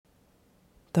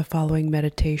The following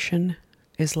meditation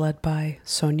is led by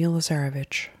Sonia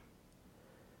Lazarevich.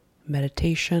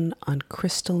 Meditation on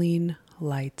crystalline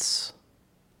lights.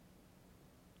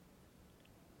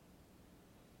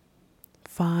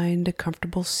 Find a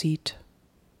comfortable seat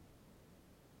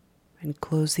and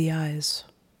close the eyes.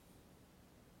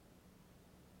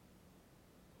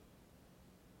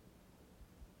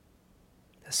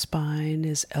 The spine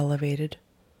is elevated.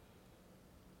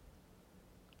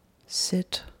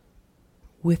 Sit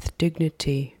with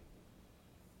dignity.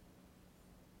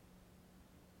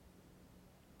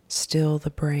 Still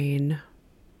the brain.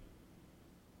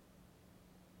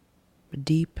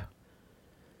 Deep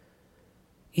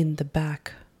in the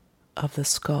back of the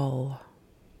skull.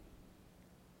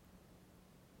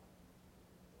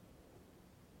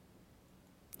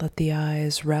 Let the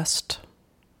eyes rest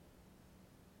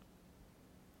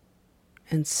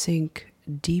and sink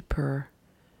deeper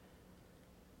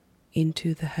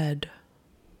into the head.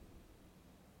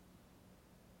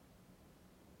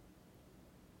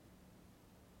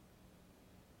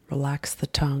 Relax the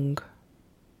tongue.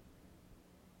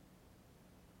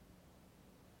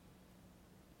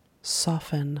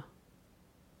 Soften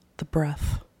the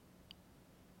breath.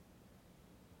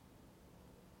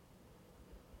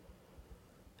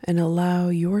 And allow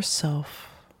yourself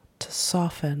to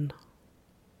soften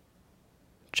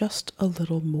just a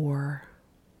little more.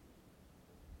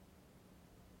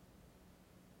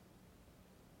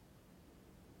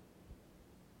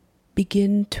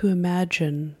 Begin to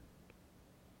imagine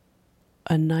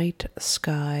a night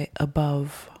sky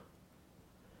above.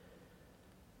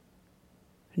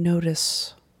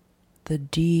 Notice the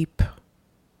deep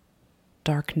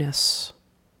darkness.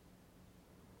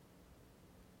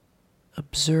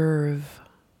 Observe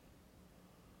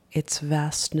its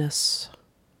vastness.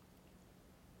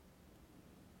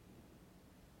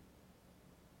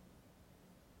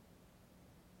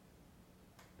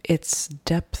 Its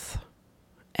depth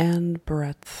and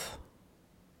breadth.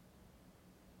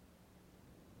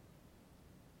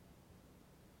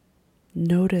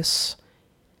 Notice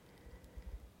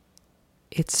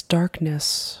its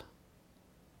darkness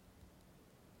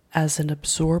as an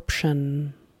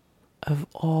absorption of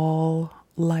all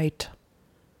light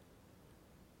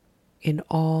in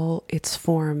all its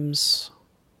forms,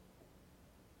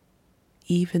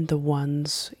 even the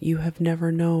ones you have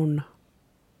never known.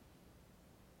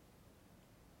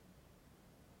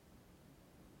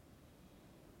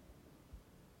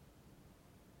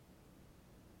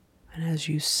 And as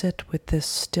you sit with this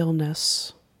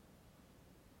stillness,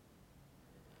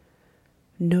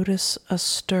 notice a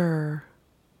stir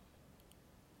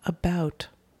about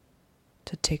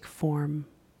to take form.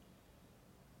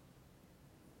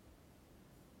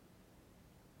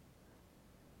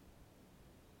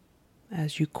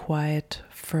 As you quiet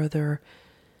further,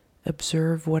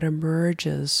 observe what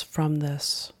emerges from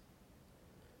this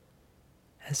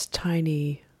as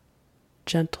tiny,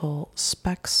 gentle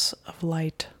specks of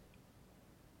light.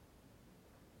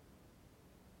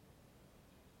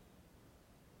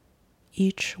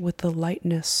 Each with the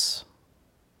lightness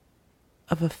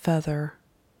of a feather,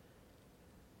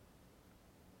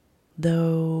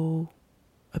 though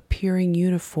appearing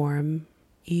uniform,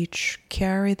 each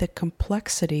carry the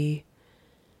complexity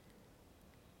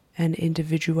and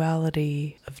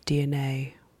individuality of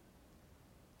DNA.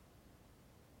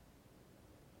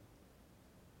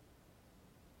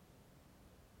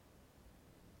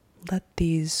 Let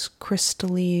these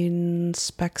crystalline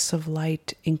specks of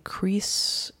light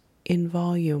increase in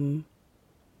volume.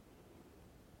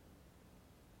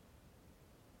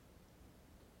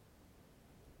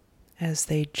 As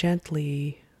they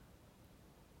gently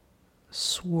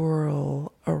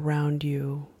swirl around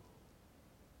you.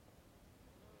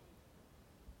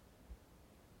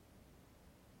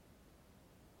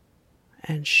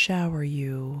 And shower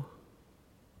you,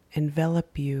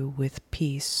 envelop you with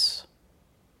peace.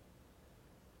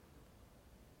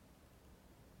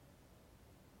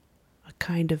 A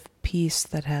kind of peace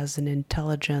that has an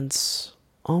intelligence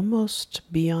almost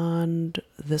beyond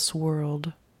this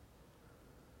world.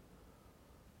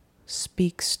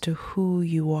 Speaks to who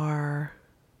you are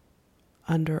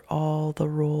under all the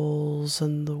roles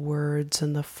and the words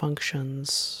and the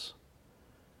functions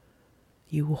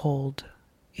you hold.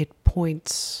 It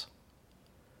points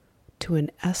to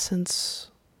an essence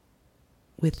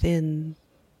within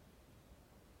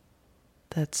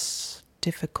that's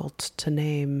difficult to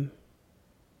name.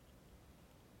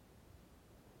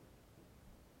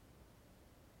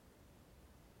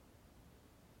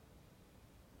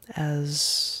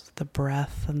 As the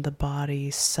breath and the body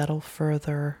settle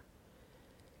further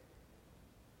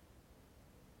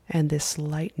And this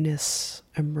lightness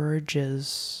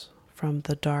emerges from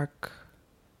the dark,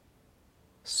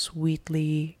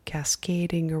 sweetly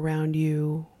cascading around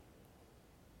you.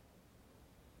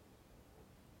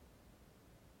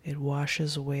 It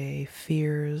washes away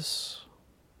fears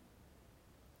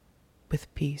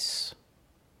with peace.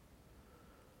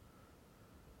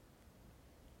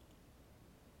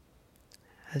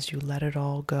 As you let it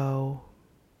all go,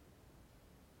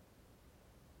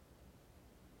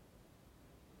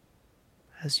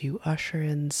 as you usher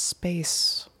in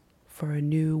space for a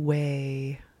new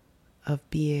way of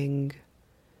being,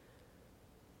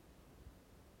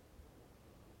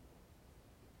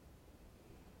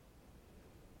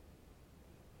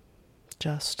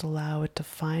 just allow it to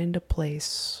find a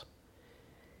place,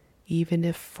 even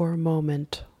if for a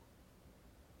moment,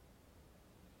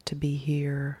 to be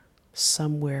here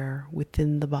somewhere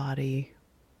within the body.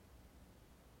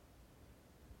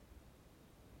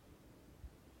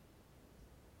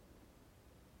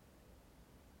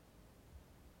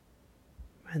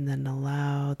 And then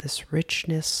allow this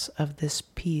richness of this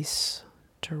peace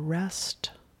to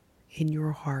rest in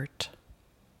your heart.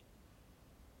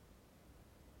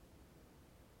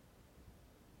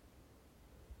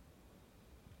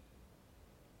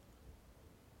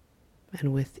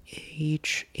 And with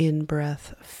each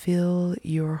in-breath, fill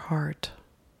your heart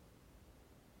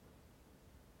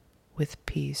with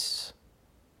peace.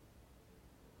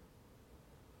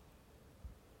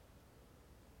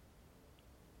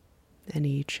 And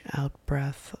each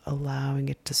out-breath, allowing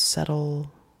it to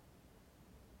settle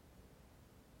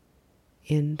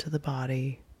into the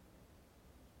body.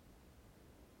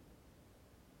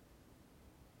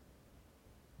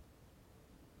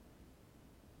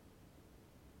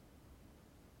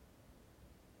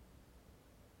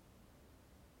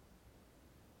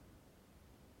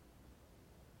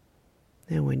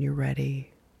 And when you're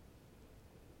ready,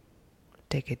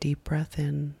 take a deep breath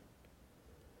in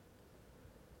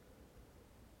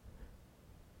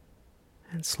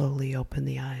and slowly open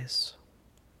the eyes.